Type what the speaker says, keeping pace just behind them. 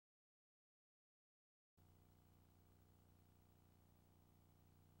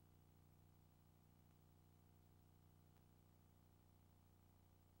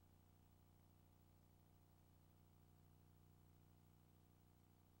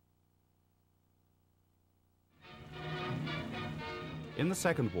In the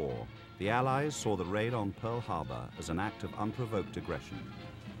Second War, the Allies saw the raid on Pearl Harbor as an act of unprovoked aggression.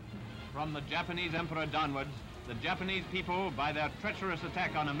 From the Japanese emperor downwards, the Japanese people, by their treacherous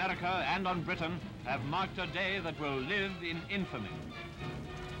attack on America and on Britain, have marked a day that will live in infamy.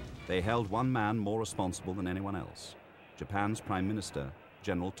 They held one man more responsible than anyone else, Japan's Prime Minister,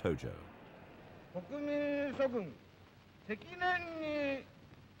 General Tojo.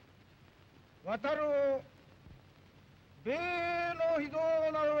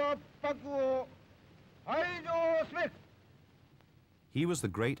 He was the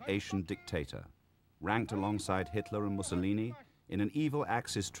great Asian dictator, ranked alongside Hitler and Mussolini in an evil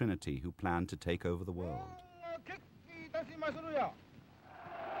Axis trinity who planned to take over the world.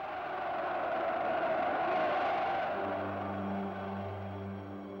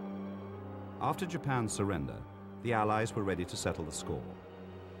 After Japan's surrender, the Allies were ready to settle the score.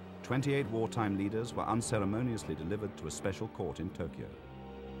 28 wartime leaders were unceremoniously delivered to a special court in Tokyo.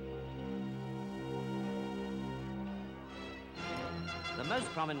 The most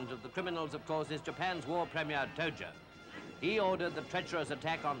prominent of the criminals, of course, is Japan's war premier, Tojo. He ordered the treacherous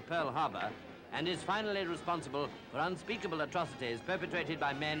attack on Pearl Harbor and is finally responsible for unspeakable atrocities perpetrated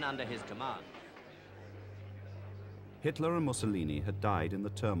by men under his command. Hitler and Mussolini had died in the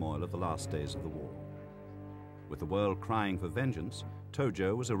turmoil of the last days of the war. With the world crying for vengeance,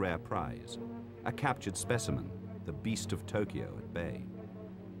 Tojo was a rare prize, a captured specimen, the beast of Tokyo at bay.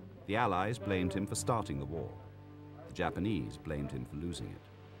 The Allies blamed him for starting the war. The Japanese blamed him for losing it.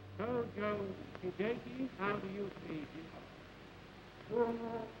 Tojo Hideki, how do you see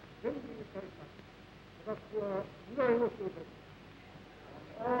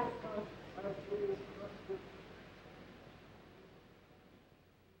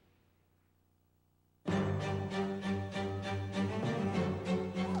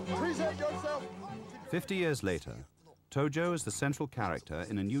Present yourself. 50 years later, Tojo is the central character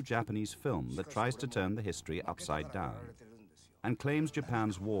in a new Japanese film that tries to turn the history upside down and claims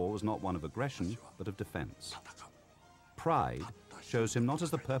Japan's war was not one of aggression, but of defense. Pride shows him not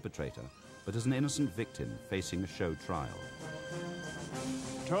as the perpetrator, but as an innocent victim facing a show trial.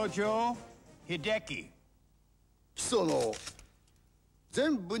 Tojo Hideki. 起訴の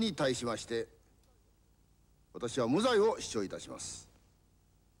全部に対しまして、私は無罪を主張いたします。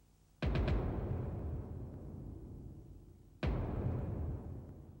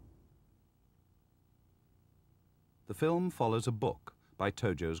The film follows a book by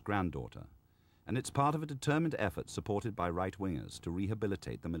Tojo's granddaughter, and it's part of a determined effort supported by right-wingers to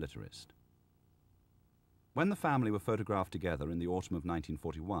rehabilitate the militarist. When the family were photographed together in the autumn of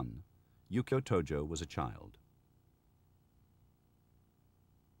 1941, Yukio Tojo was a child.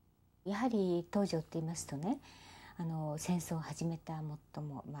 やはり東條って言いますとね、戦争を始めた最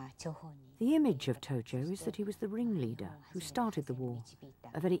も諜報に。The image of Tojo is that he was the ringleader who started the war,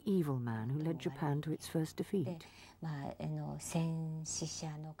 a very evil man who led Japan to its first defeat.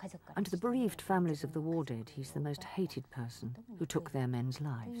 And to the bereaved families of the war dead, he's the most hated person who took their men's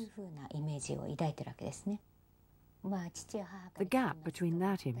lives. The gap between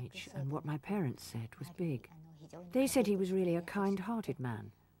that image and what my parents said was big. They said he was really a kind-hearted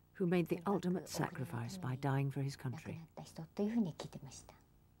man who made the ultimate sacrifice by dying for his country.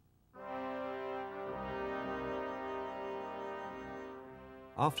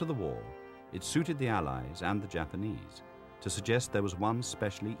 After the war, it suited the Allies and the Japanese to suggest there was one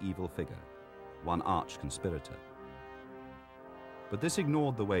specially evil figure, one arch-conspirator. But this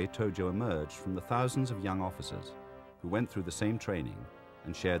ignored the way Tojo emerged from the thousands of young officers who went through the same training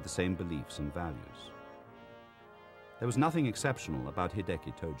and shared the same beliefs and values. There was nothing exceptional about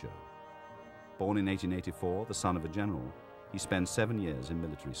Hideki Tojo. Born in 1884, the son of a general, he spent 7 years in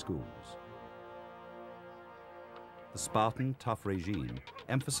military schools. The Spartan, tough regime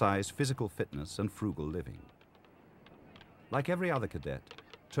emphasized physical fitness and frugal living. Like every other cadet,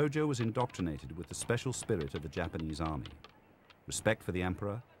 Tojo was indoctrinated with the special spirit of the Japanese army, respect for the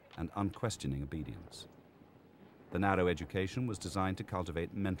emperor and unquestioning obedience. The narrow education was designed to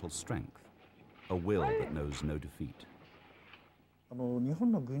cultivate mental strength, a will that knows no defeat.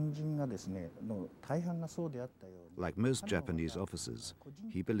 Like most Japanese officers,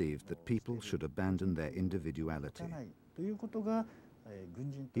 he believed that people should abandon their individuality.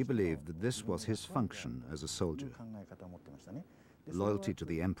 He believed that this was his function as a soldier. Loyalty to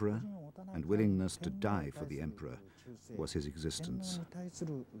the emperor and willingness to die for the emperor was his existence.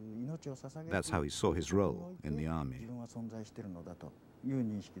 That's how he saw his role in the army.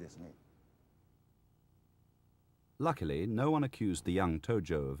 Luckily, no one accused the young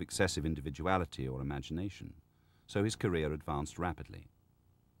Tojo of excessive individuality or imagination, so his career advanced rapidly.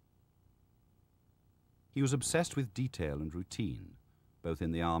 He was obsessed with detail and routine, both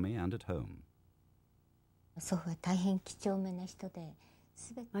in the army and at home.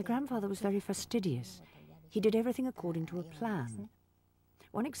 My grandfather was very fastidious. He did everything according to a plan.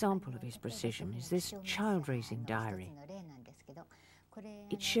 One example of his precision is this child-raising diary.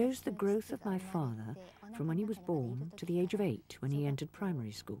 It shows the growth of my father from when he was born to the age of 8 when he entered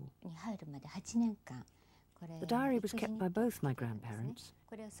primary school. The diary was kept by both my grandparents.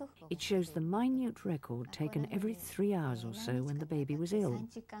 It shows the minute record taken every 3 hours or so when the baby was ill.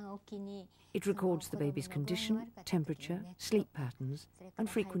 It records the baby's condition, temperature, sleep patterns, and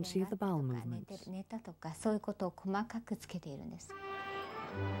frequency of the bowel movements.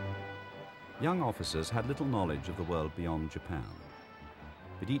 Young officers had little knowledge of the world beyond Japan,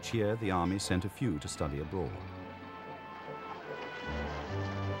 but each year the army sent a few to study abroad.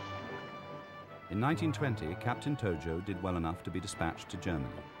 In 1920, Captain Tojo did well enough to be dispatched to Germany.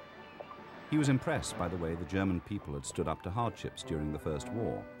 He was impressed by the way the German people had stood up to hardships during the First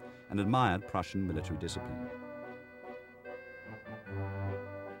War and admired Prussian military discipline.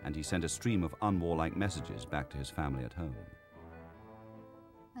 And he sent a stream of unwarlike messages back to his family at home.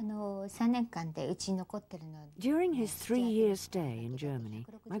 During his 3-year stay in Germany,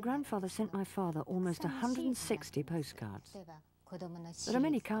 my grandfather sent my father almost 160 postcards. There are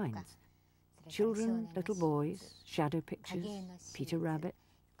many kinds. Children, little boys, shadow pictures, Peter Rabbit.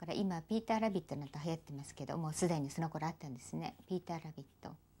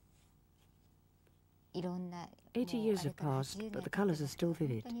 80 years have passed, but the colors are still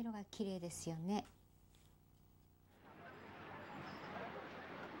vivid.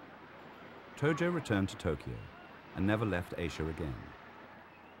 Tojo returned to Tokyo and never left Asia again.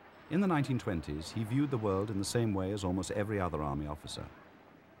 In the 1920s, he viewed the world in the same way as almost every other army officer.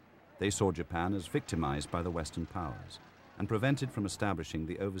 They saw Japan as victimized by the Western powers and prevented from establishing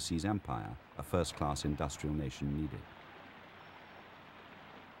the overseas empire a first-class industrial nation needed.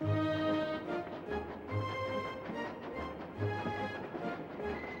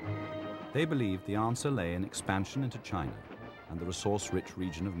 They believed the answer lay in expansion into China and the resource-rich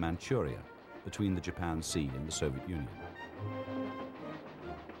region of Manchuria between the Japan Sea and the Soviet Union.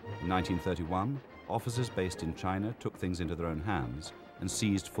 In 1931, officers based in China took things into their own hands and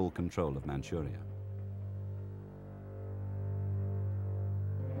seized full control of Manchuria.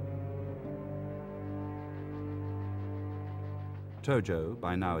 Tojo,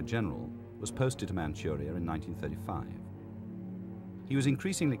 by now a general, was posted to Manchuria in 1935. He was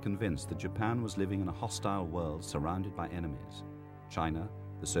increasingly convinced that Japan was living in a hostile world surrounded by enemies: China,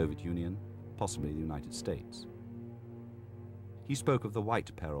 the Soviet Union, possibly the United States. He spoke of the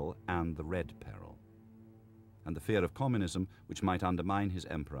white peril and the red peril, and the fear of communism, which might undermine his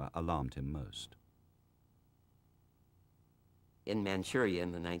emperor, alarmed him most. In Manchuria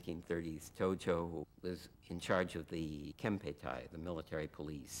in the 1930s, Tojo was in charge of the Kempeitai, the military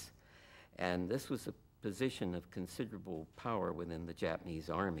police, and this was a position of considerable power within the Japanese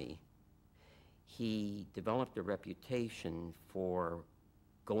army. He developed a reputation for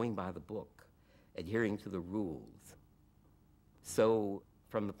going by the book, adhering to the rules. So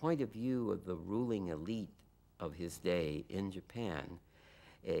from the point of view of the ruling elite of his day in Japan,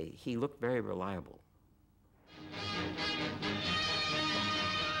 he looked very reliable.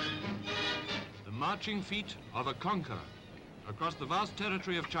 The marching feet of a conqueror. Across the vast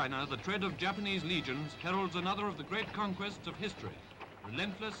territory of China, the tread of Japanese legions heralds another of the great conquests of history,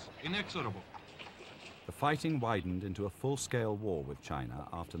 relentless, inexorable. The fighting widened into a full-scale war with China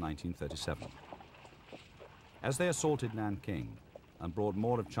after 1937. As they assaulted Nanking and brought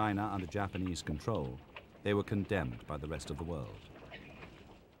more of China under Japanese control, they were condemned by the rest of the world.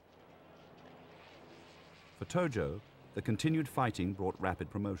 For Tojo, the continued fighting brought rapid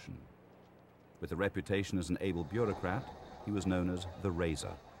promotion. With a reputation as an able bureaucrat, he was known as the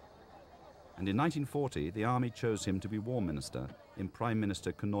Razor. And in 1940, the army chose him to be war minister in Prime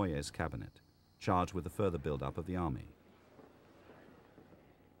Minister Konoye's cabinet, charged with the further build-up of the army.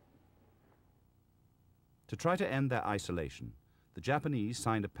 To try to end their isolation, the Japanese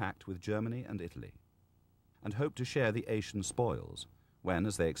signed a pact with Germany and Italy and hoped to share the Asian spoils when,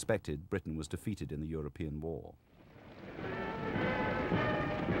 as they expected, Britain was defeated in the European War.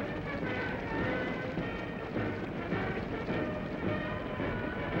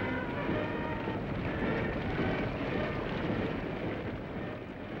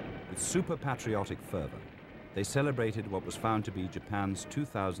 With super patriotic fervor, they celebrated what was found to be Japan's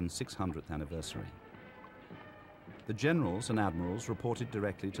 2600th anniversary. The generals and admirals reported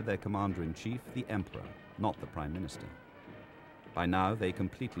directly to their commander-in-chief, the emperor, not the prime minister. By now, they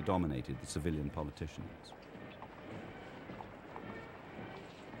completely dominated the civilian politicians.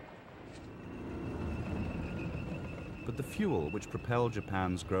 But the fuel which propelled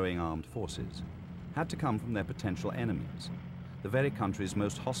Japan's growing armed forces had to come from their potential enemies, the very countries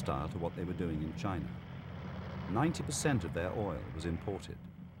most hostile to what they were doing in China. 90% of their oil was imported.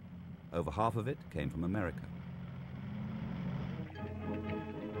 Over half of it came from America.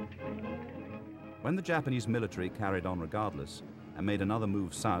 When the Japanese military carried on regardless and made another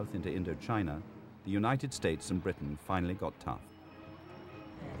move south into Indochina, the United States and Britain finally got tough.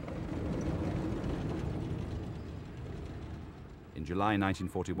 In July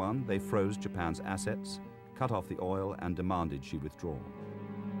 1941, they froze Japan's assets, cut off the oil, and demanded she withdraw.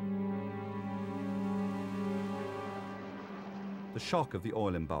 The shock of the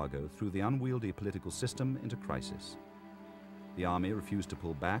oil embargo threw the unwieldy political system into crisis. The army refused to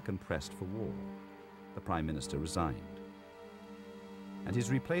pull back and pressed for war. The Prime Minister resigned. And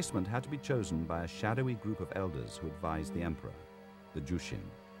his replacement had to be chosen by a shadowy group of elders who advised the emperor, the Jushin.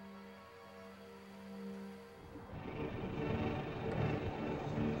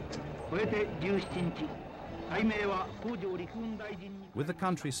 With the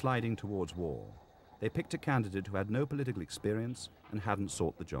country sliding towards war, they picked a candidate who had no political experience and hadn't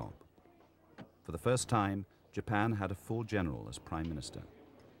sought the job. For the first time, Japan had a full general as Prime Minister.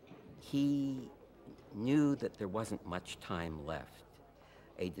 He knew that there wasn't much time left.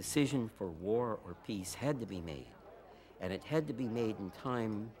 A decision for war or peace had to be made, and it had to be made in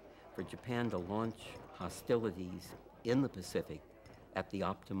time for Japan to launch hostilities in the Pacific at the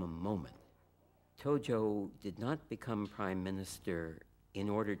optimum moment. Tojo did not become Prime Minister in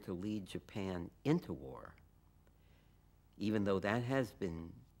order to lead Japan into war, even though that has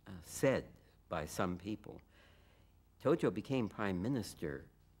been said by some people. Tojo became Prime Minister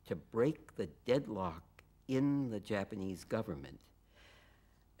to break the deadlock in the Japanese government.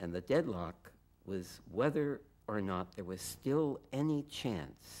 And the deadlock was whether or not there was still any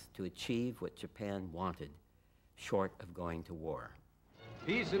chance to achieve what Japan wanted, short of going to war.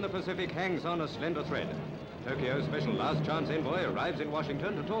 Peace in the Pacific hangs on a slender thread. Tokyo's special last chance envoy arrives in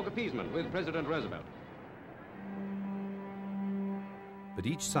Washington to talk appeasement with President Roosevelt. But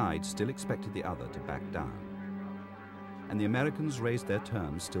each side still expected the other to back down. And the Americans raised their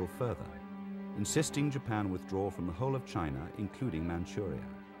terms still further, insisting Japan withdraw from the whole of China, including Manchuria,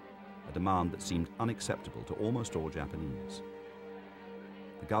 a demand that seemed unacceptable to almost all Japanese.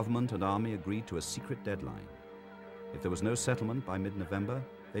 The government and army agreed to a secret deadline. If there was no settlement by mid-November,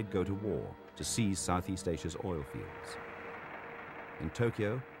 they'd go to war to seize Southeast Asia's oil fields. In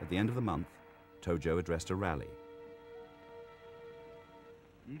Tokyo, at the end of the month, Tojo addressed a rally.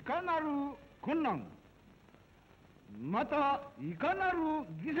 いかなる困難、またいかなる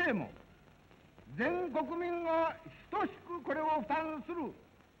犠牲も、全国民が等しくこれを負担する、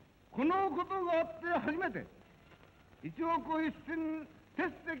このことがあって初めて、一億一千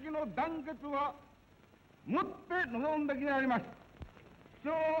鉄石の団結はもって臨むべきであります。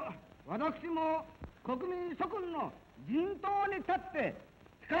今日、私も国民諸君の陣頭に立って、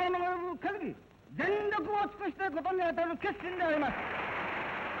力の及ぶ限り、全力を尽くしたことにあたる決心であります。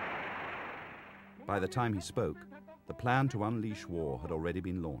 By the time he spoke, the plan to unleash war had already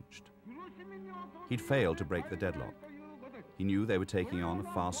been launched. He'd failed to break the deadlock. He knew they were taking on a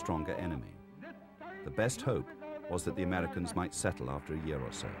far stronger enemy. The best hope was that the Americans might settle after a year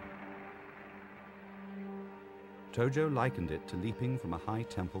or so. Tojo likened it to leaping from a high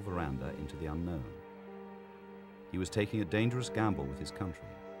temple veranda into the unknown. He was taking a dangerous gamble with his country.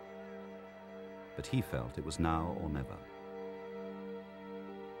 But he felt it was now or never.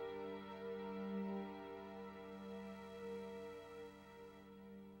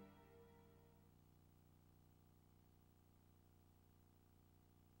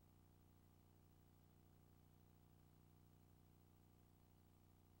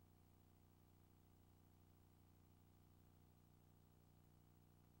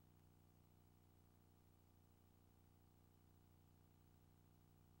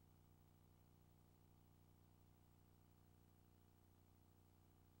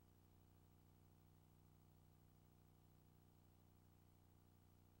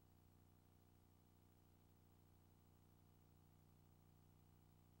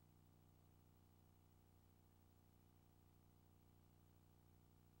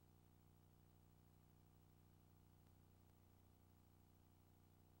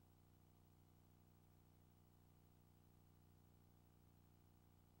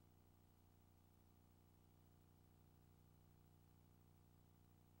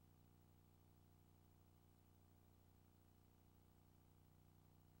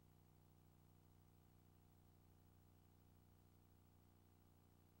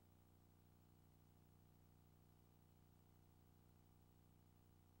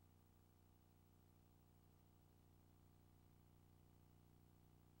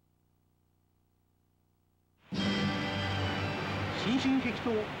 新進撃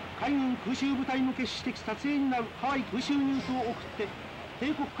闘海軍空襲部隊の決死的撮影になるハワイ空襲ニュースを送って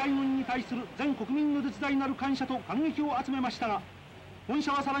帝国海軍に対する全国民の絶大なる感謝と感激を集めましたが、本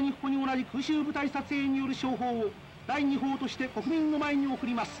社はさらにここに同じ空襲部隊撮影による商法を第2報として国民の前に送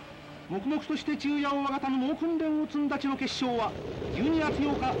ります。黙々として昼夜を我がたの猛訓練を積んだちの結晶は12月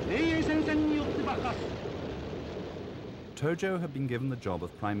8日米英戦線によって爆発。Tojo had been given the job of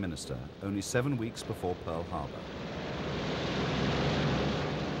Prime Minister only 7 weeks before Pearl Harbor.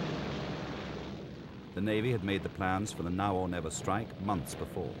 The Navy had made the plans for the now or never strike months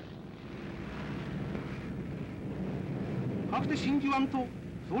before. かくて真珠湾と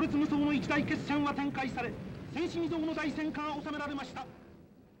壮烈無双の一大決戦は展開され、戦死未曾有の大戦果が収められました。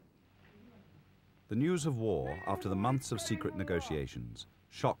The news of war, after the months of secret negotiations,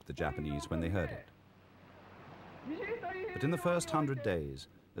 shocked the Japanese when they heard it. But in the first 100 days,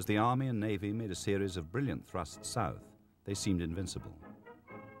 as the Army and Navy made a series of brilliant thrusts south, they seemed invincible.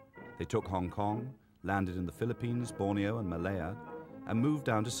 They took Hong Kong, landed in the Philippines, Borneo and Malaya, and moved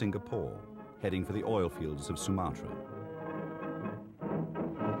down to Singapore, heading for the oil fields of Sumatra.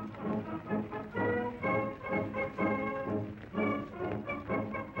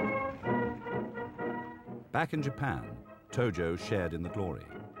 Back in Japan, Tojo shared in the glory.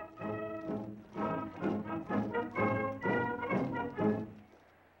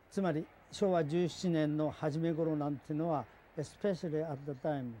 つまり昭和17年の初め頃なんていうのは especially at the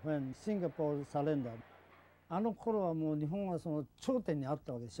time when Singapore surrendered あの頃はもう日本はその頂点にあっ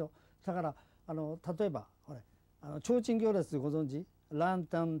たわけでしょ。だから例えばこれ提灯行列ご存知ラン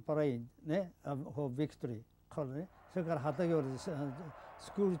タンパレードね for victory これねそれから旗行列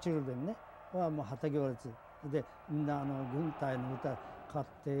スクールチルデンねはもう旗行列でみんな軍隊の歌勝っ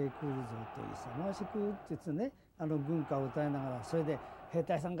てくるぞと勇ましくって言ってね軍歌を歌いながらそれで兵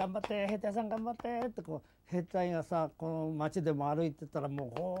隊さん頑張って兵隊さん頑張ってってこう兵隊がさこの街でも歩いてたらも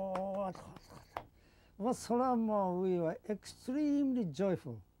うほーもうそれはもう We were extremely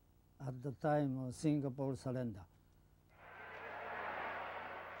joyful at the time of Singapore surrender.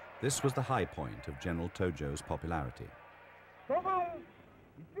 This was the high point of General Tojo's popularity. 諸軍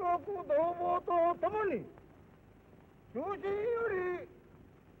一億同胞とともに中心より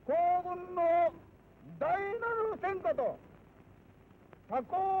皇軍の大なる戦果と多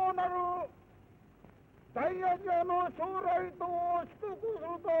幸なる大アジアの将来とを祝福する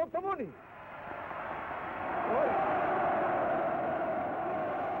とともに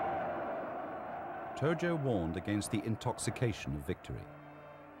Tojo warned against the intoxication of victory.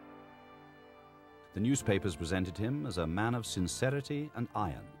 The newspapers presented him as a man of sincerity and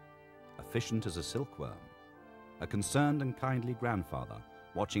iron, efficient as a silkworm, a concerned and kindly grandfather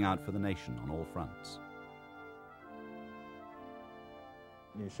watching out for the nation on all fronts.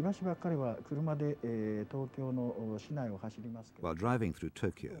 While driving through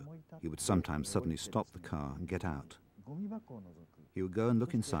Tokyo, he would sometimes suddenly stop the car and get out. He would go and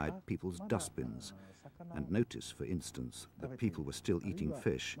look inside people's dustbins and notice, for instance, that people were still eating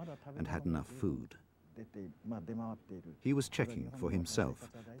fish and had enough food. He was checking for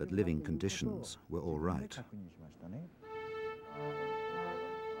himself that living conditions were all right.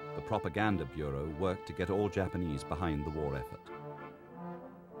 The Propaganda Bureau worked to get all Japanese behind the war effort.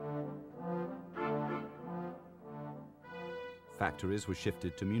 Factories were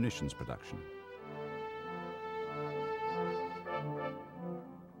shifted to munitions production.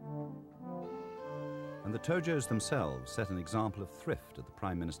 And the Tojos themselves set an example of thrift at the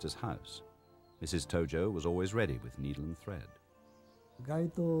Prime Minister's house. Mrs. Tojo was always ready with needle and thread.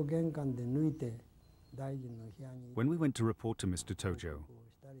 When we went to report to Mr. Tojo,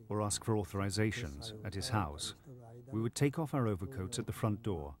 or ask for authorizations at his house, we would take off our overcoats at the front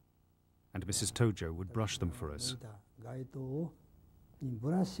door, and Mrs. Tojo would brush them for us.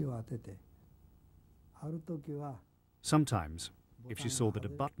 Sometimes, if she saw that a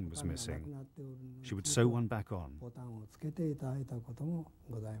button was missing, she would sew one back on.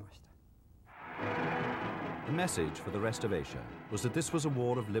 The message for the rest of Asia was that this was a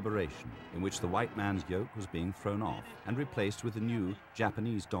war of liberation in which the white man's yoke was being thrown off and replaced with a new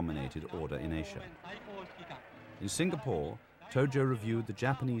Japanese-dominated order in Asia. In Singapore, Tojo reviewed the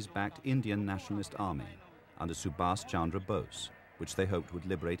Japanese-backed Indian Nationalist Army under Subhas Chandra Bose, which they hoped would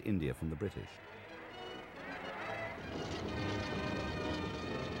liberate India from the British.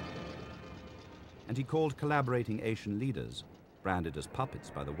 And he called collaborating Asian leaders, branded as puppets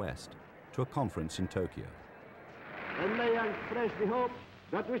by the West, to a conference in Tokyo. And may I express the hope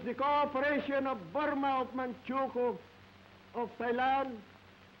that with the cooperation of Burma, of Manchukuo, of Thailand,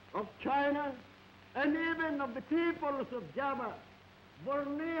 of China, and even of the peoples of Java,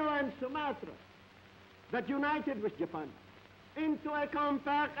 Borneo and Sumatra, that united with Japan, into a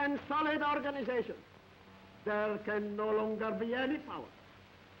compact and solid organization, there can no longer be any power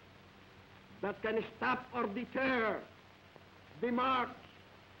that can stop or deter the march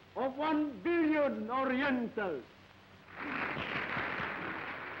of 1 billion Orientals.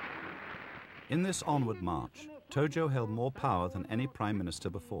 In this onward march, Tojo held more power than any prime minister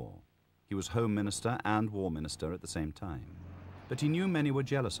before. He was home minister and war minister at the same time. But he knew many were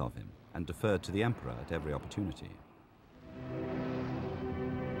jealous of him and deferred to the emperor at every opportunity.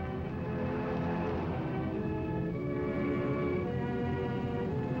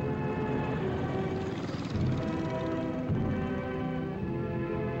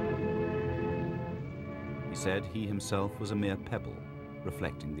 He said he himself was a mere pebble,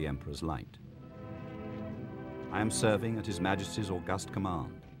 reflecting the emperor's light. I am serving at His Majesty's august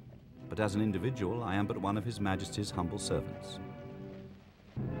command, but as an individual I am but one of His Majesty's humble servants.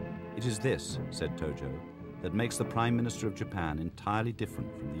 It is this, said Tojo, that makes the Prime Minister of Japan entirely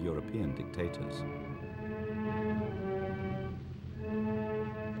different from the European dictators.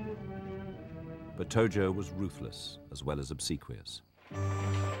 But Tojo was ruthless as well as obsequious.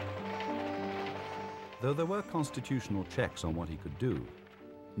 Though there were constitutional checks on what he could do,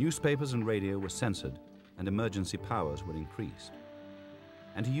 newspapers and radio were censored and emergency powers were increased.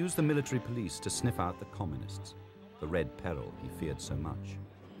 And he used the military police to sniff out the communists, the red peril he feared so much.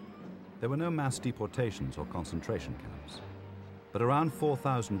 There were no mass deportations or concentration camps, but around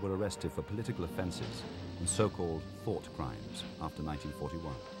 4,000 were arrested for political offenses and so-called thought crimes after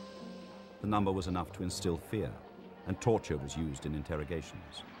 1941. The number was enough to instill fear, and torture was used in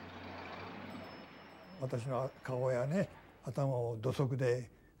interrogations.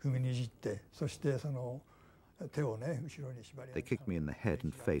 They kicked me in the head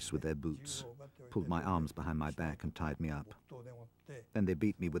and face with their boots, pulled my arms behind my back and tied me up. Then they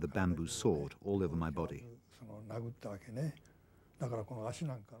beat me with a bamboo sword all over my body.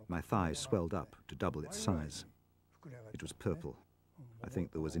 My thighs swelled up to double its size. It was purple. I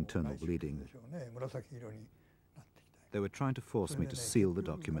think there was internal bleeding. They were trying to force me to seal the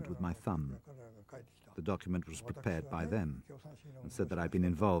document with my thumb. The document was prepared by them and said that I'd been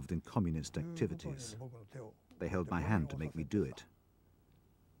involved in communist activities. They held my hand to make me do it.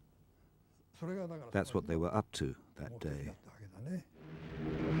 That's what they were up to that day.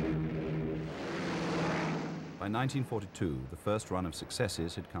 By 1942, the first run of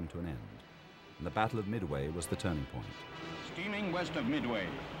successes had come to an end, and the Battle of Midway was the turning point. Steaming west of Midway,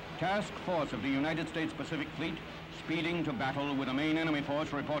 task force of the United States Pacific Fleet speeding to battle with a main enemy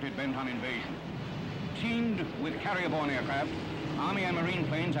force reported bent on invasion. Teamed with carrier-borne aircraft, Army and Marine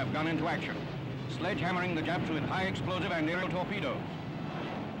planes have gone into action, sledgehammering the Japs with high explosive and aerial torpedoes.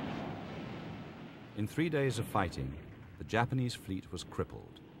 In 3 days of fighting, the Japanese fleet was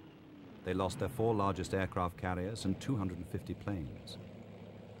crippled. They lost their 4 largest aircraft carriers and 250 planes.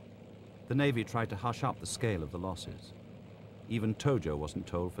 The Navy tried to hush up the scale of the losses. Even Tojo wasn't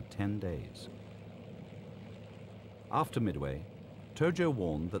told for 10 days. After Midway, Tojo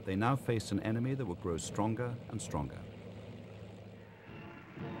warned that they now faced an enemy that would grow stronger and stronger.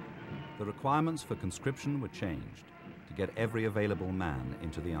 The requirements for conscription were changed to get every available man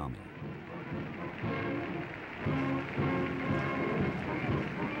into the army.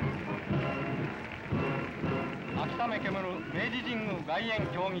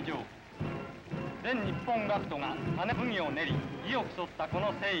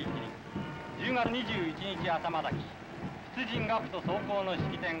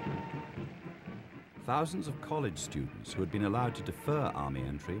 Thousands of college students who had been allowed to defer army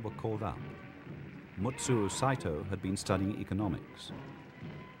entry were called up. Mutsuo Saito had been studying economics.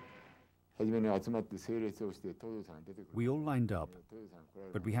 We all lined up,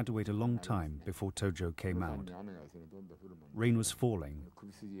 but we had to wait a long time before Tojo came out. Rain was falling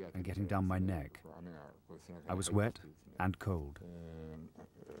and getting down my neck. I was wet and cold.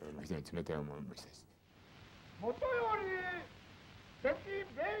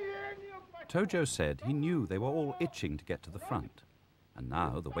 Tojo said he knew they were all itching to get to the front, and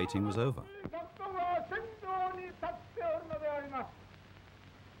now the waiting was over.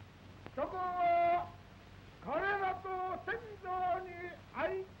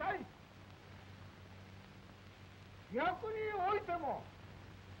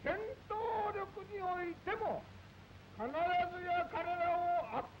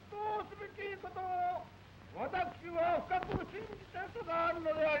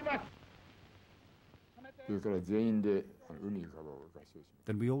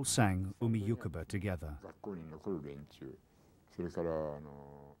 Then we all sang Umi Yukuba together.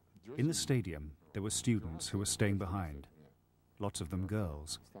 In the stadium, there were students who were staying behind. lots of them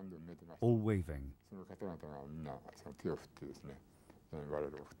girls, all waving.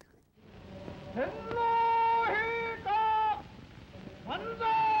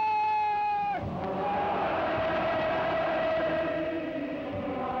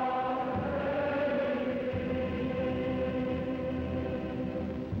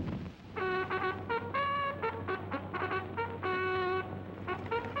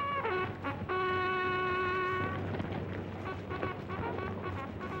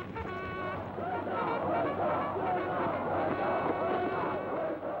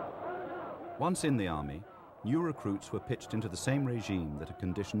 Once in the army, new recruits were pitched into the same regime that had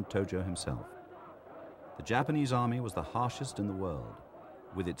conditioned Tojo himself. The Japanese army was the harshest in the world,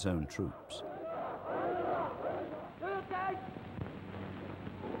 with its own troops.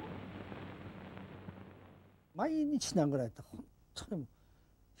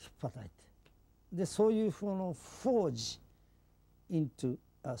 Forge into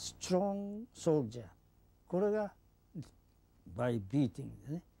a strong soldier. これが by beating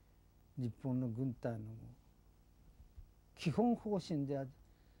ね。日本の軍隊の基本方針である。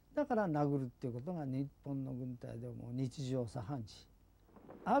だから殴るっていうことが日本の軍隊でも日常茶飯事。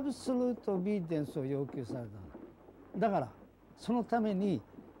アブソルートオビーデンスを要求された。だからそのために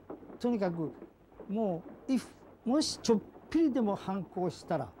とにかくもうもしちょっぴりでも反抗し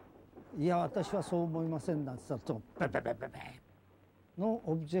たら、いや私はそう思いませんなんて言ったらとベベベベベ。No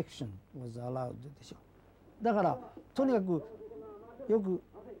objection was allowed でしょ。だからとにかくよく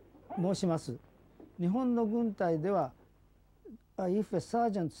申します。日本の軍隊では、if a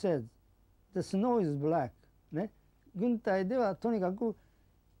sergeant said the snow is black ね、軍隊ではとにかく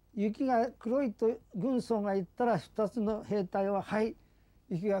雪が黒いと軍曹が言ったら2つの兵隊ははい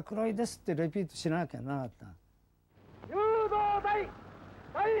雪が黒いですってレピートしなきゃなかった。誘導隊、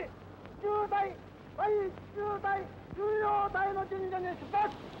第10隊、第10隊、重要隊の陣地に出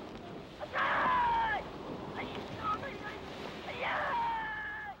発。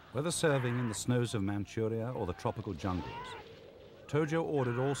Whether serving in the snows of Manchuria or the tropical jungles, Tojo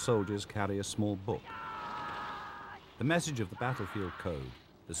ordered all soldiers carry a small book. The message of the battlefield code,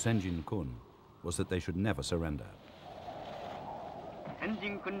 the Senjin Kun, was that they should never surrender. 先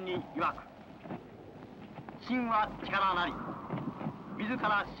人君に曰く、真は力なり、自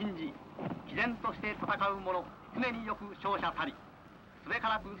ら信じ、毅然として戦う者、常によく勝者たり、すべか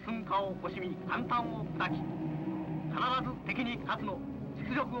らく寸暇を惜しみ、簡単を砕き、必ず敵に勝つの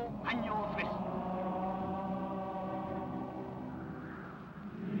実力を寛容すべし。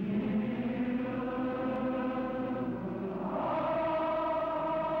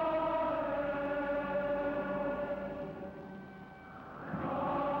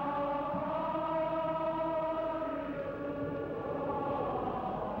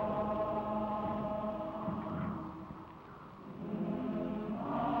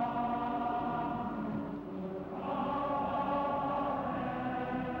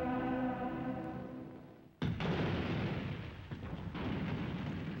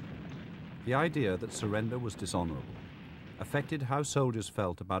The idea that surrender was dishonorable affected how soldiers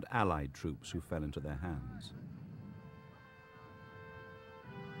felt about Allied troops who fell into their hands.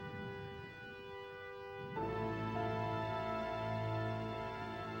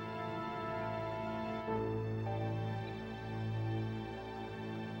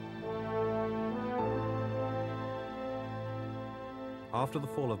 After the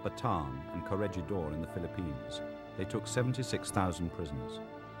fall of Bataan and Corregidor in the Philippines, they took 76,000 prisoners.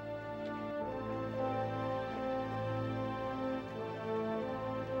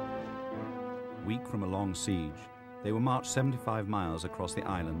 Weak from a long siege, they were marched 75 miles across the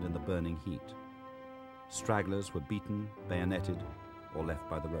island in the burning heat. Stragglers were beaten, bayoneted, or left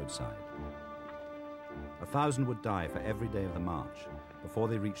by the roadside. 1,000 would die for every day of the march before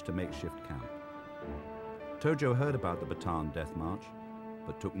they reached a makeshift camp. Tojo heard about the Bataan death march,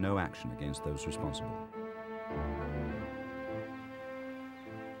 but took no action against those responsible.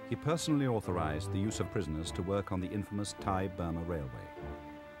 He personally authorized the use of prisoners to work on the infamous Thai-Burma Railway.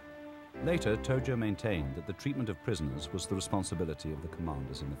 Later, Tojo maintained that the treatment of prisoners was the responsibility of the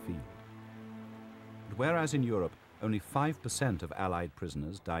commanders in the field. But whereas in Europe only 5% of Allied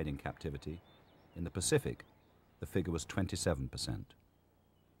prisoners died in captivity, in the Pacific, the figure was 27%.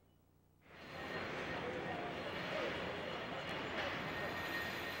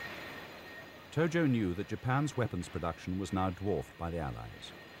 Tojo knew that Japan's weapons production was now dwarfed by the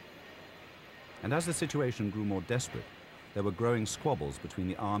Allies. And as the situation grew more desperate, there were growing squabbles between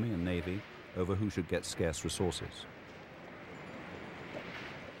the Army and Navy over who should get scarce resources.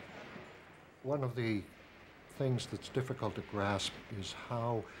 One of the things that's difficult to grasp is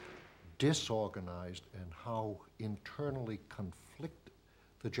how disorganized and how internally conflicted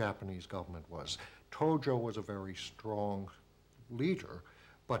the Japanese government was. Tojo was a very strong leader,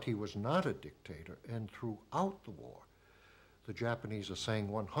 but he was not a dictator, and throughout the war, the Japanese are saying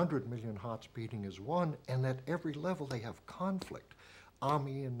 100 million hearts beating is one, and at every level they have conflict.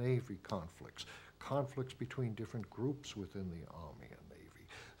 Army and Navy conflicts, conflicts between different groups within the Army and Navy,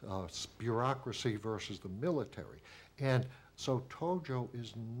 bureaucracy versus the military. And so Tojo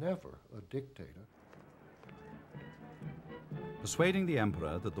is never a dictator. Persuading the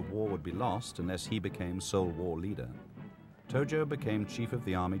emperor that the war would be lost unless he became sole war leader, Tojo became chief of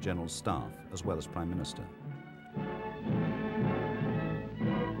the Army General Staff as well as prime minister.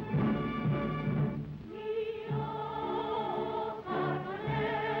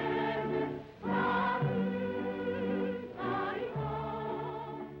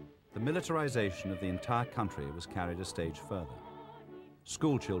 The militarization of the entire country was carried a stage further.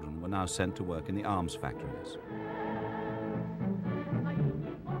 School children were now sent to work in the arms factories.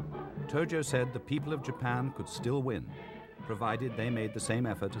 Tojo said the people of Japan could still win, provided they made the same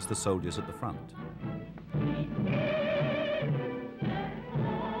effort as the soldiers at the front.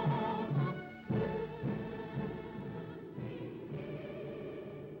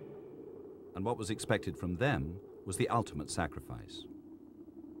 And what was expected from them was the ultimate sacrifice.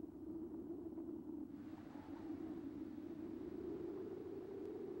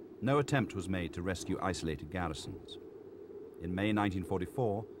 No attempt was made to rescue isolated garrisons. In May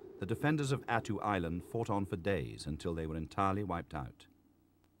 1944, the defenders of Attu Island fought on for days until they were entirely wiped out.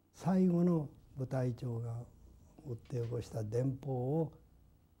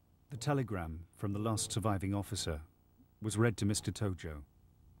 The telegram from the last surviving officer was read to Mr. Tojo.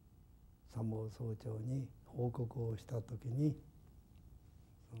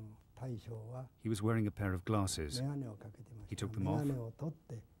 He was wearing a pair of glasses. He took them off,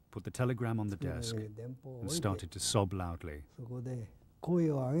 put the telegram on the desk, and started to sob loudly.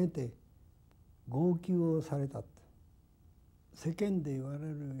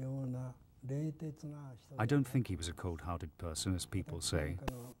 I don't think he was a cold-hearted person, as people say.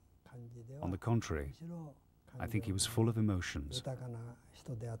 On the contrary, I think he was full of emotions.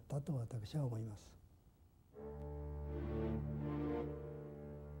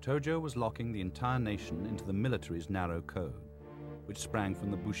 Tojo was locking the entire nation into the military's narrow code, which sprang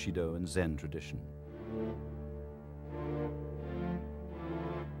from the Bushido and Zen tradition.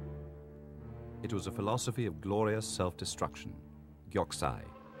 It was a philosophy of glorious self-destruction, Gyokusai.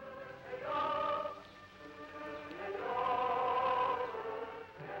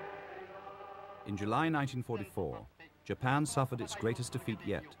 In July 1944, Japan suffered its greatest defeat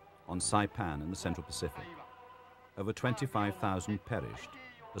yet on Saipan in the Central Pacific. Over 25,000 perished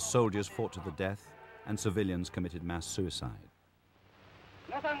as soldiers fought to the death and civilians committed mass suicide.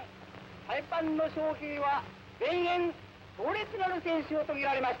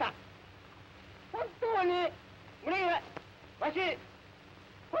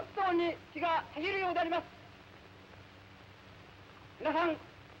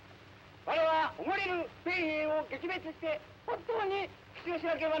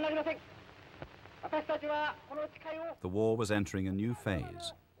 The war was entering a new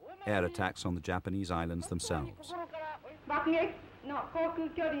phase, air attacks on the Japanese islands themselves.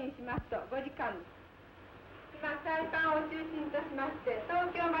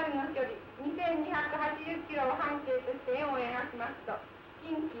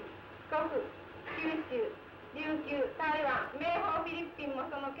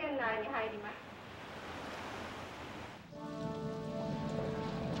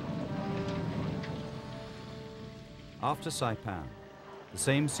 After Saipan, the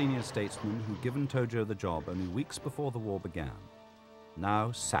same senior statesman who'd given Tojo the job only weeks before the war began,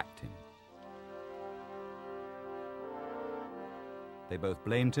 now sacked him. They both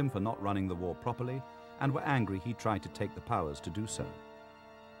blamed him for not running the war properly and were angry he tried to take the powers to do so.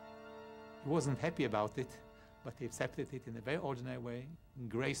 He wasn't happy about it, but he accepted it in a very ordinary way,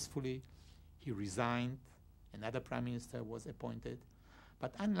 gracefully. He resigned, another prime minister was appointed.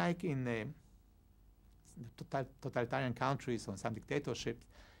 But unlike in the totalitarian countries or some dictatorships,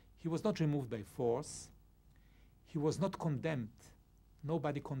 he was not removed by force. He was not condemned.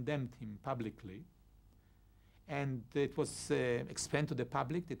 Nobody condemned him publicly. And it was explained to the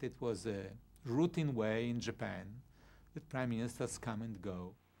public that it was a routine way in Japan that prime ministers come and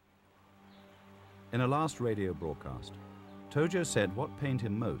go. In a last radio broadcast, Tojo said what pained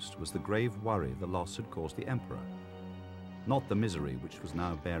him most was the grave worry the loss had caused the emperor, not the misery which was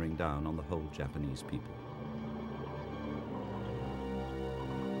now bearing down on the whole Japanese people.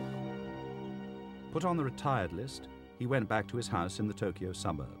 Put on the retired list, he went back to his house in the Tokyo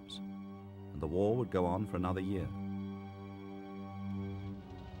suburbs. and the war would go on for another year.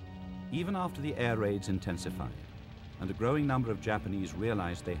 Even after the air raids intensified, and a growing number of Japanese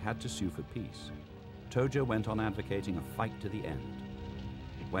realized they had to sue for peace, Tojo went on advocating a fight to the end.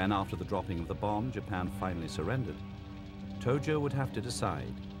 When, after the dropping of the bomb, Japan finally surrendered, Tojo would have to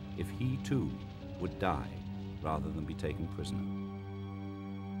decide if he too would die rather than be taken prisoner.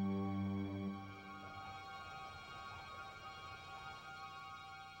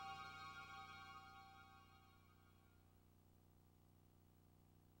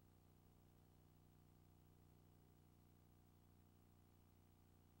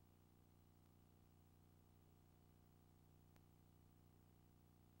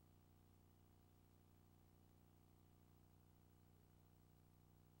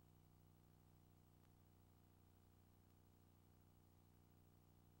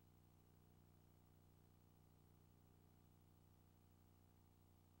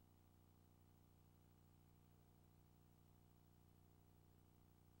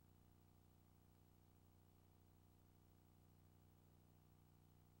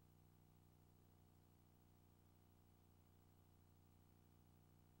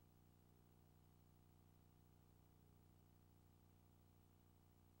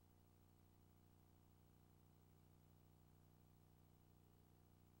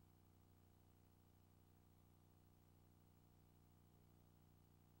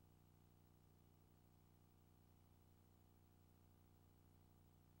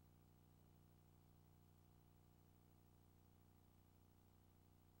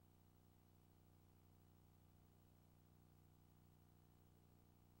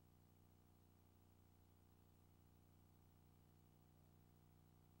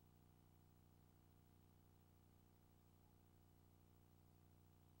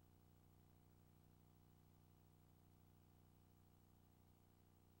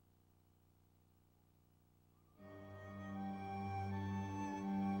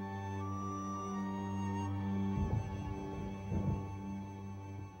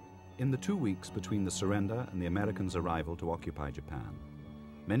 In the 2 weeks between the surrender and the Americans' arrival to occupy Japan,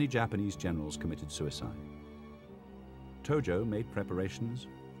 many Japanese generals committed suicide. Tojo made preparations,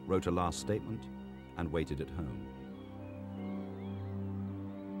 wrote a last statement, and waited at home.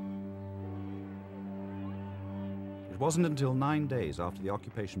 It wasn't until 9 days after the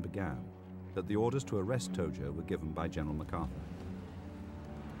occupation began that the orders to arrest Tojo were given by General MacArthur.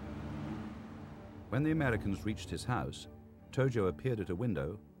 When the Americans reached his house, Tojo appeared at a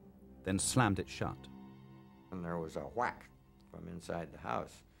window, then slammed it shut. And there was a whack from inside the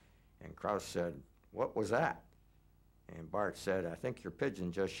house. And Krauss said, "What was that?" And Bart said, "I think your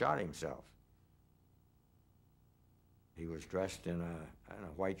pigeon just shot himself." He was dressed in a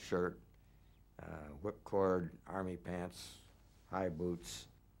white shirt, whipcord army pants, high boots.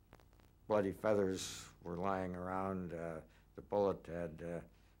 Bloody feathers were lying around. The bullet had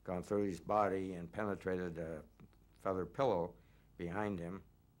gone through his body and penetrated a feather pillow behind him.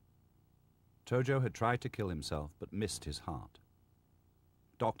 Tojo had tried to kill himself but missed his heart.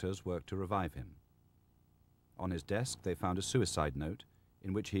 Doctors worked to revive him. On his desk they found a suicide note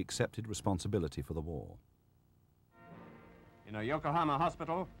in which he accepted responsibility for the war. In a Yokohama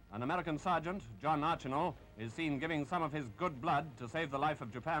hospital, an American sergeant, John Archinal, is seen giving some of his good blood to save the life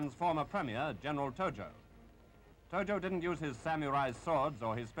of Japan's former premier, General Tojo. Tojo didn't use his samurai swords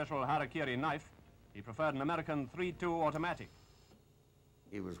or his special harakiri knife. He preferred an American .32 automatic.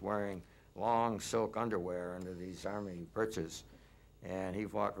 He was wearing long silk underwear under these army breeches, and he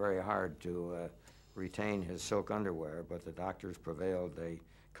fought very hard to retain his silk underwear, but the doctors prevailed. They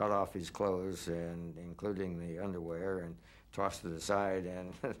cut off his clothes, and including the underwear, and tossed it aside,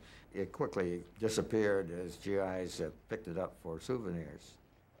 and it quickly disappeared as GIs picked it up for souvenirs.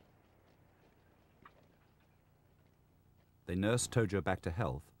 They nursed Tojo back to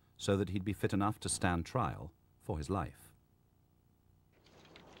health so that he'd be fit enough to stand trial for his life.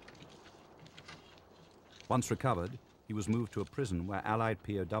 Once recovered, he was moved to a prison where Allied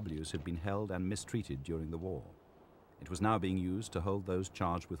POWs had been held and mistreated during the war. It was now being used to hold those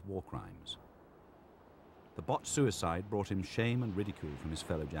charged with war crimes. The botched suicide brought him shame and ridicule from his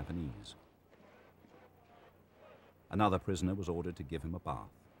fellow Japanese. Another prisoner was ordered to give him a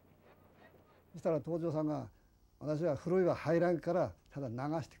bath. そしたら東條さんが私は風呂は入らんからただ流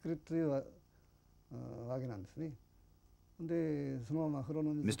してくれというわけなんですね。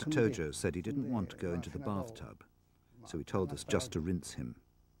 Mr. Tojo said he didn't want to go into the bathtub, so he told us just to rinse him.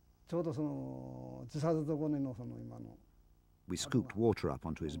 We scooped water up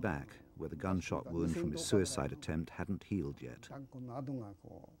onto his back, where the gunshot wound from his suicide attempt hadn't healed yet. It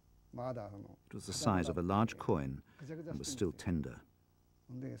was the size of a large coin and was still tender.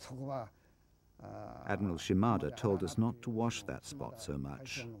 Admiral Shimada told us not to wash that spot so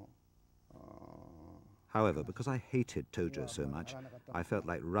much. However, because I hated Tojo so much, I felt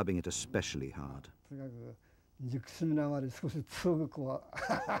like rubbing it especially hard.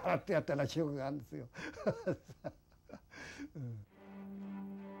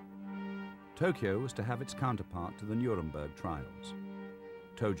 Tokyo was to have its counterpart to the Nuremberg trials.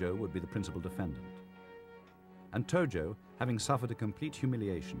 Tojo would be the principal defendant. And Tojo, having suffered a complete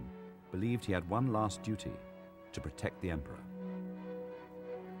humiliation, believed he had one last duty: to protect the emperor.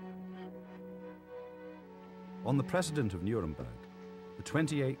 On the precedent of Nuremberg, the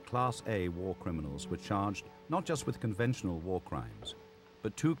 28 Class A war criminals were charged not just with conventional war crimes,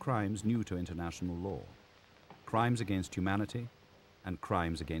 but 2 crimes new to international law: crimes against humanity and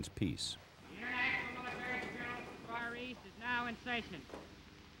crimes against peace. The International Military Tribunal for the Far East is now in session.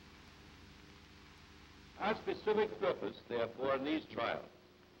 Our specific purpose, therefore, in these trials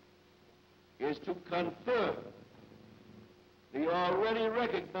is to confirm the already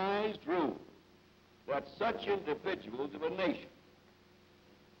recognized rule that such individuals of a nation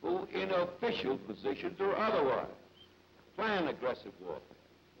who, in official positions or otherwise, plan aggressive warfare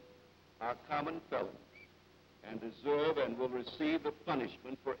are common felons and deserve and will receive the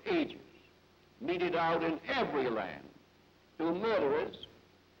punishment for ages meted out in every land to murderers,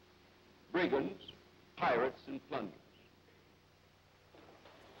 brigands, pirates, and plunderers.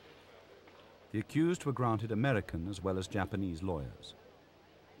 The accused were granted American as well as Japanese lawyers.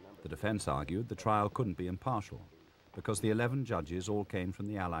 The defense argued the trial couldn't be impartial because the 11 judges all came from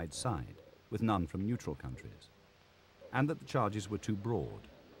the Allied side, with none from neutral countries, and that the charges were too broad.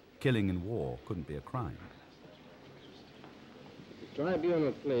 Killing in war couldn't be a crime. The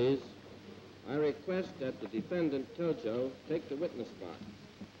tribunal, please. I request that the defendant, Tojo, take the witness box.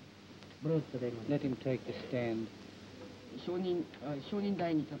 Let him take the stand.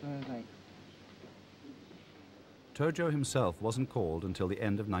 Tojo himself wasn't called until the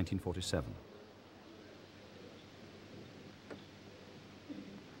end of 1947.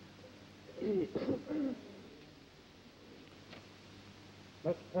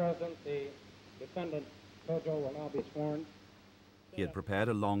 Mr. President, the defendant, Tojo, will now be sworn. He had prepared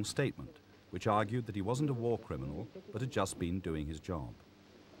a long statement, which argued that he wasn't a war criminal, but had just been doing his job.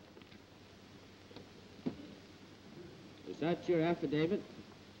 Is that your affidavit?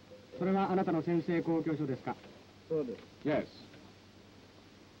 Yes.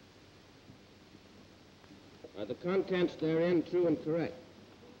 Are the contents therein true and correct?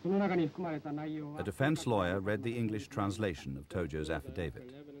 A defense lawyer read the English translation of Tojo's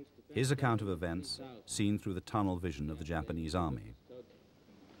affidavit, his account of events seen through the tunnel vision of the Japanese army.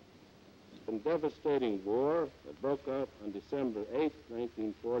 A devastating war that broke out on December 8,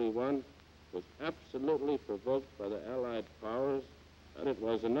 1941, was absolutely provoked by the Allied powers, and it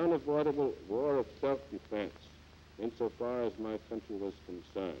was an unavoidable war of self-defense, insofar as my country was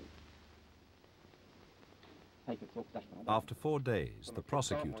concerned. After 4 days, the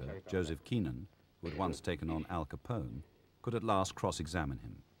prosecutor, Joseph Keenan, who had once taken on Al Capone, could at last cross-examine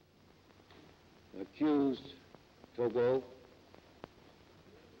him. Accused, Tojo,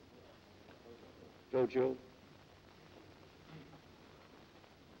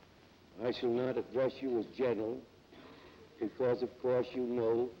 I shall not address you as general, because of course you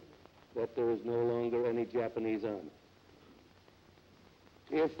know that there is no longer any Japanese army.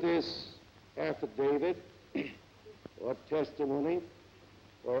 If this affidavit or testimony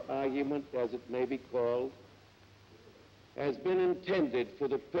or argument, as it may be called, has been intended for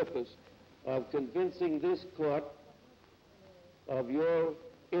the purpose of convincing this court of your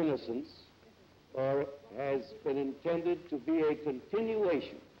innocence, or has been intended to be a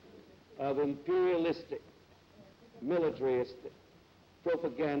continuation of imperialistic, militaristic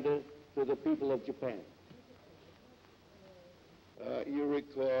propaganda to the people of Japan. You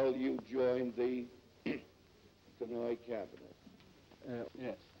recall you joined the Konoye cabinet.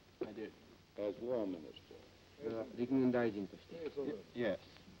 Yes, I did. As war minister. Yes.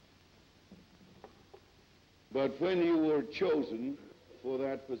 But when you were chosen for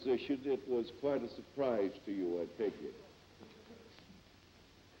that position, it was quite a surprise to you, I take it.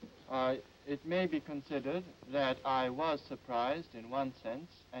 It may be considered that I was surprised in one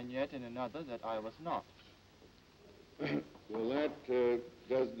sense, and yet in another that I was not. Well, that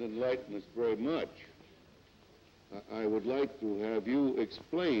doesn't enlighten us very much. I would like to have you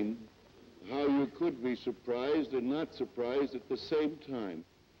explain how you could be surprised and not surprised at the same time.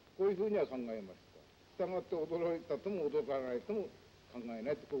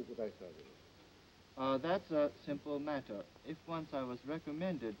 That's a simple matter. If once I was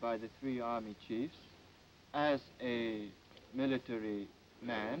recommended by the 3 army chiefs as a military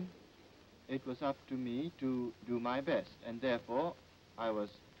man, it was up to me to do my best, and therefore I was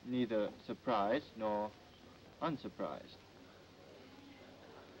neither surprised nor unsurprised.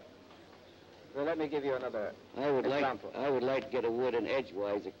 Well, let me give you another example. I would like to get a word in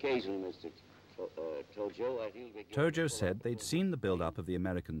edgewise occasionally, Mr. Tojo. Tojo said they'd seen the build-up of the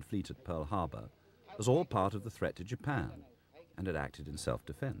American fleet at Pearl Harbor as all part of the threat to Japan, and had acted in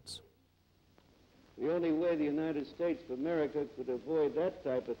self-defense. The only way the United States of America could avoid that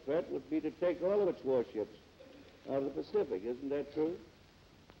type of threat would be to take all of its warships out of the Pacific. Isn't that true?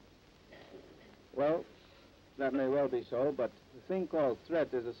 Well, that may well be so, but the thing called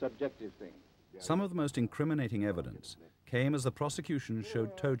threat is a subjective thing. Some of the most incriminating evidence came as the prosecution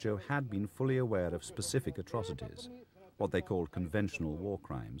showed Tojo had been fully aware of specific atrocities, what they called conventional war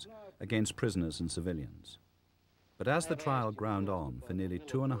crimes, against prisoners and civilians. But as the trial ground on for nearly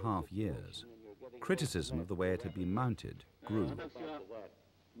 2.5 years, criticism of the way it had been mounted grew.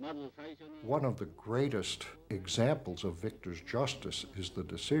 One of the greatest examples of victor's justice is the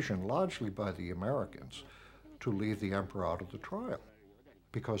decision, largely by the Americans, to leave the emperor out of the trial,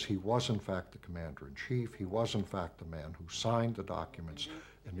 because he was in fact the commander-in-chief. He was in fact the man who signed the documents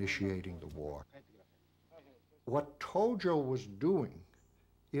initiating the war. What Tojo was doing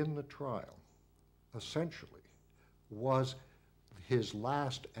in the trial, essentially, was his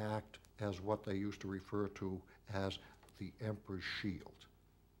last act as what they used to refer to as the emperor's shield.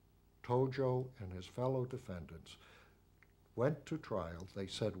 Tojo and his fellow defendants went to trial. They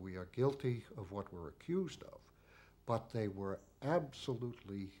said, we are guilty of what we're accused of, but they were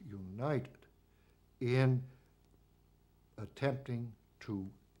absolutely united in attempting to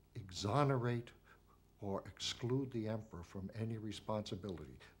exonerate or exclude the emperor from any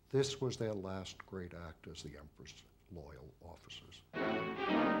responsibility. This was their last great act as the emperor's loyal officers.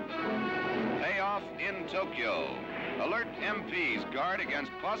 Payoff in Tokyo. Alert MPs guard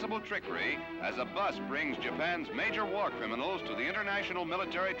against possible trickery as a bus brings Japan's major war criminals to the International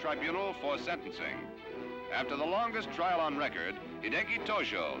Military Tribunal for sentencing. After the longest trial on record, Hideki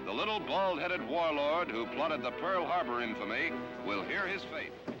Tojo, the little bald-headed warlord who plotted the Pearl Harbor infamy, will hear his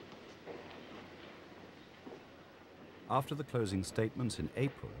fate. After the closing statements in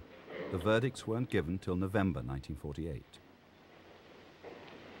April, the verdicts weren't given till November 1948.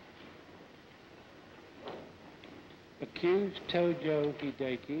 Accused Tojo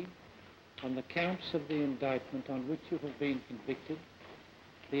Hideki, on the counts of the indictment on which you have been convicted,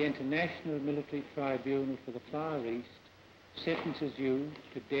 the International Military Tribunal for the Far East sentences you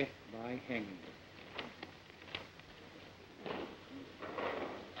to death by hanging.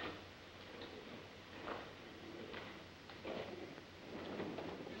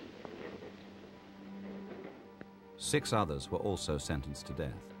 Six others were also sentenced to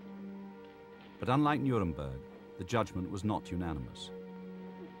death. But unlike Nuremberg, the judgment was not unanimous.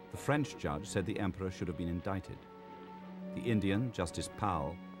 The French judge said the emperor should have been indicted. The Indian, Justice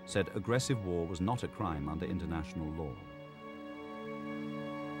Powell, said aggressive war was not a crime under international law.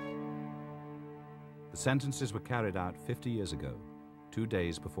 The sentences were carried out 50 years ago, 2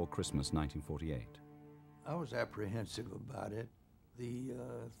 days before Christmas 1948. I was apprehensive about it. The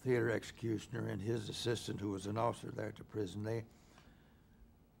theater executioner and his assistant, who was an officer there at the prison,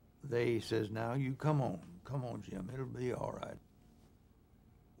 they says, now you come on, Jim, it'll be all right.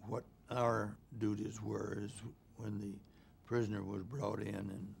 What our duties were is when the prisoner was brought in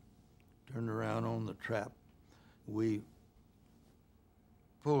and turned around on the trap, we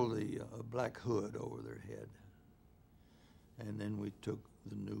pulled the black hood over their head, and then we took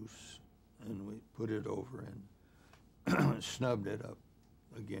the noose and we put it over and snubbed it up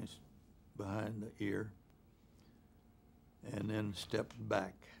against behind the ear, and then stepped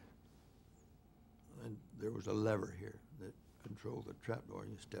back. And there was a lever here that controlled the trapdoor.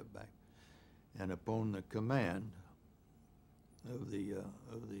 You step back, and upon the command of the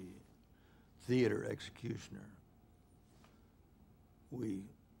theater executioner, we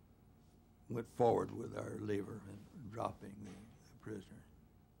went forward with our lever and dropping the prisoner.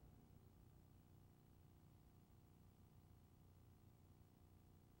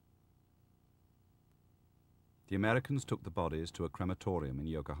 The Americans took the bodies to a crematorium in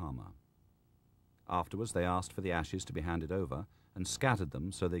Yokohama. Afterwards, they asked for the ashes to be handed over and scattered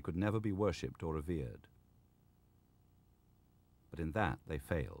them so they could never be worshipped or revered. But in that, they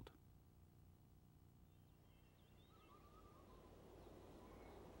failed.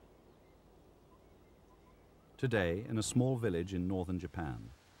 Today, in a small village in northern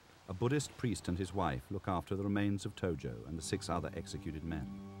Japan, a Buddhist priest and his wife look after the remains of Tojo and the 6 other executed men.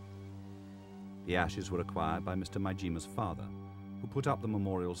 The ashes were acquired by Mr. Maijima's father, who put up the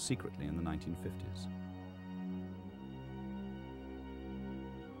memorial secretly in the 1950s.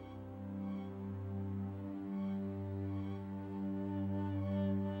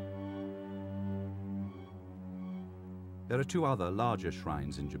 There are two other larger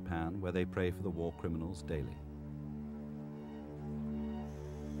shrines in Japan where they pray for the war criminals daily.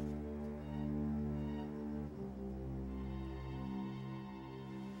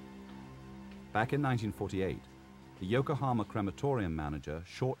 Back in 1948, the Yokohama crematorium manager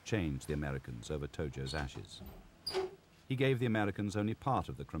shortchanged the Americans over Tojo's ashes. He gave the Americans only part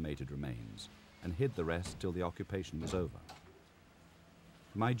of the cremated remains and hid the rest till the occupation was over.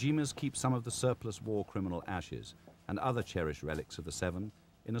 Maijimas keep some of the surplus war criminal ashes and other cherished relics of the Seven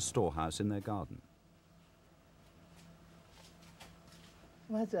in a storehouse in their garden.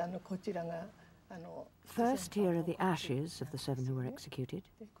 First, here are the ashes of the 7 who were executed.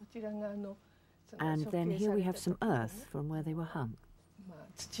 And then here we have some earth from where they were hung.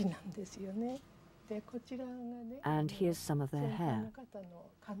 And here's some of their hair.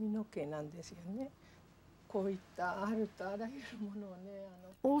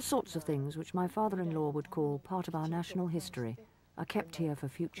 All sorts of things which my father-in-law would call part of our national history are kept here for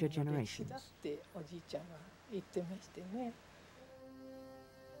future generations.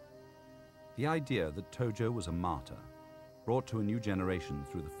 The idea that Tojo was a martyr, brought to a new generation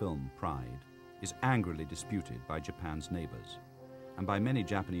through the film Pride, is angrily disputed by Japan's neighbors and by many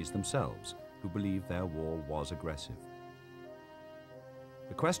Japanese themselves who believe their war was aggressive.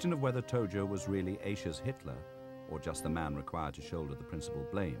 The question of whether Tojo was really Asia's Hitler or just the man required to shoulder the principal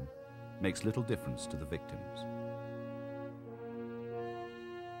blame makes little difference to the victims.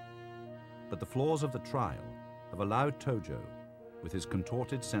 But the flaws of the trial have allowed Tojo, with his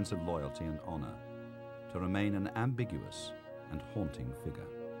contorted sense of loyalty and honor, to remain an ambiguous and haunting figure.